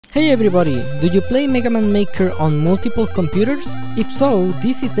Hey everybody, do you play MegaMaker on multiple computers? If so,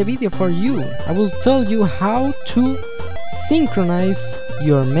 this is the video for you. I will tell you how to synchronize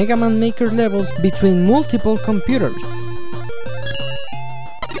your MegaMaker levels between multiple computers.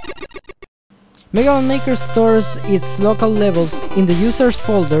 MegaMaker stores its local levels in the user's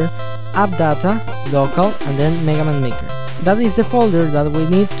folder, Appdata, local, and then MegaMaker. That is the folder that we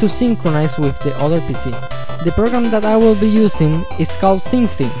need to synchronize with the other PC. The program that I will be using is called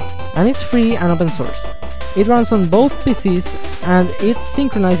Syncthing, and it's free and open source. It runs on both PCs and it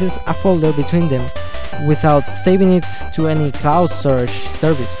synchronizes a folder between them without saving it to any cloud storage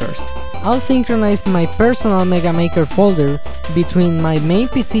service first. I'll synchronize my personal MegaMaker folder between my main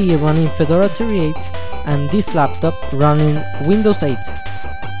PC running Fedora 38 and this laptop running Windows 8.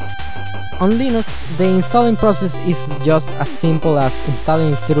 On Linux, the installing process is just as simple as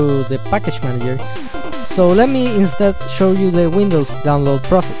installing through the package manager, so let me instead show you the Windows download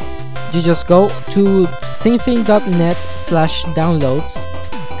process. You just go to syncthing.net/downloads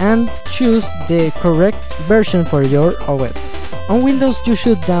and choose the correct version for your OS. On Windows you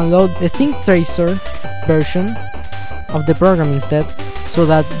should download the Synctracer version of the program instead, so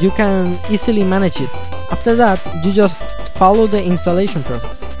that you can easily manage it. After that, you just follow the installation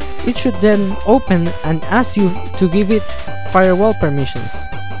process. It should then open and ask you to give it firewall permissions.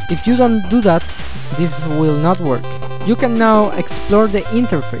 If you don't do that, this will not work. You can now explore the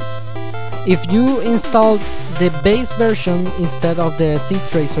interface. If you installed the base version instead of the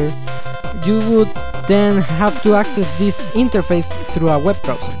Synctracer, you would then have to access this interface through a web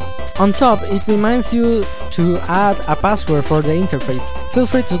browser. On top, it reminds you to add a password for the interface. Feel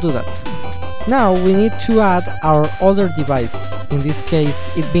free to do that. Now we need to add our other device, in this case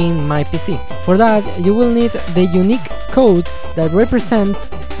it being my PC. For that, you will need the unique code that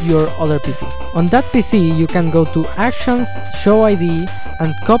represents your other PC. On that PC you can go to Actions, Show ID,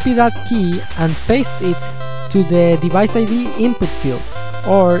 and copy that key and paste it to the device ID input field.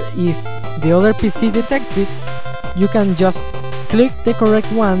 Or if the other PC detects it, you can just click the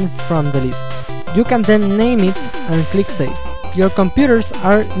correct one from the list. You can then name it and click Save. Your computers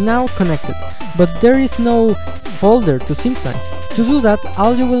are now connected, but there is no folder to synchronize. To do that,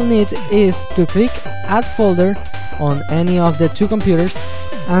 all you will need is to click Add Folder on any of the two computers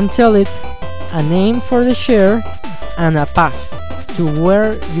and tell it a name for the share and a path to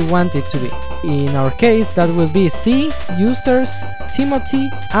where you want it to be. In our case, that will be C, Users, Timothy,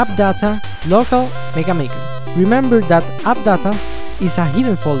 Appdata, Local, MegaMaker. Remember that Appdata is a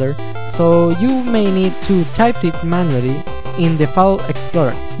hidden folder, so you may need to type it manually in the File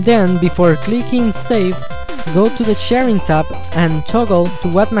Explorer. Then, before clicking Save, go to the Sharing tab and toggle to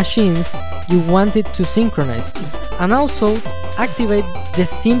what machines you want it to synchronize to. And also, activate the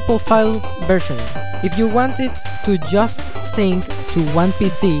simple file versioning. If you want it to just sync to one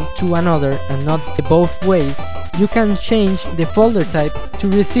PC to another and not both ways, you can change the folder type to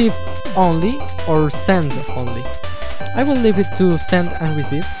Receive Only or Send Only. I will leave it to Send and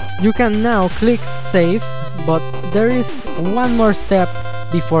Receive. You can now click Save, but there is one more step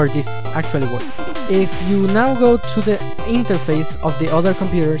before this actually works. If you now go to the interface of the other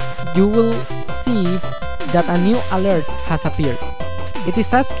computers, you will see that a new alert has appeared. It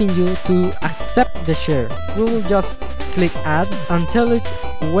is asking you to accept the share. We will just click Add and tell it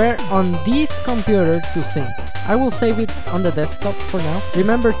where on this computer to sync. I will save it on the desktop for now.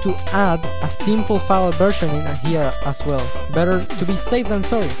 Remember to add a simple file versioning here as well. Better to be safe than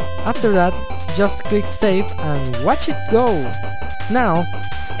sorry. After that, just click Save and watch it go! Now,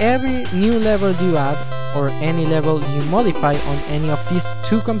 every new level you add or any level you modify on any of these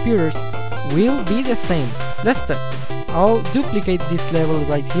two computers will be the same. Let's test it. I'll duplicate this level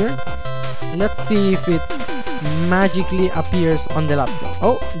right here. Let's see if it magically appears on the laptop.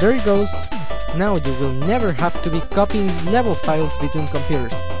 Oh, there it goes. Now you will never have to be copying level files between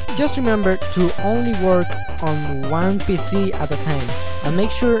computers. Just remember to only work on one PC at a time and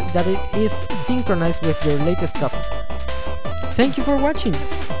make sure that it is synchronized with your latest copy. Thank you for watching.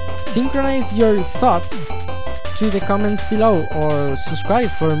 Synchronize your thoughts to the comments below or subscribe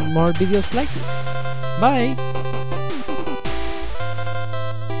for more videos like this. Bye!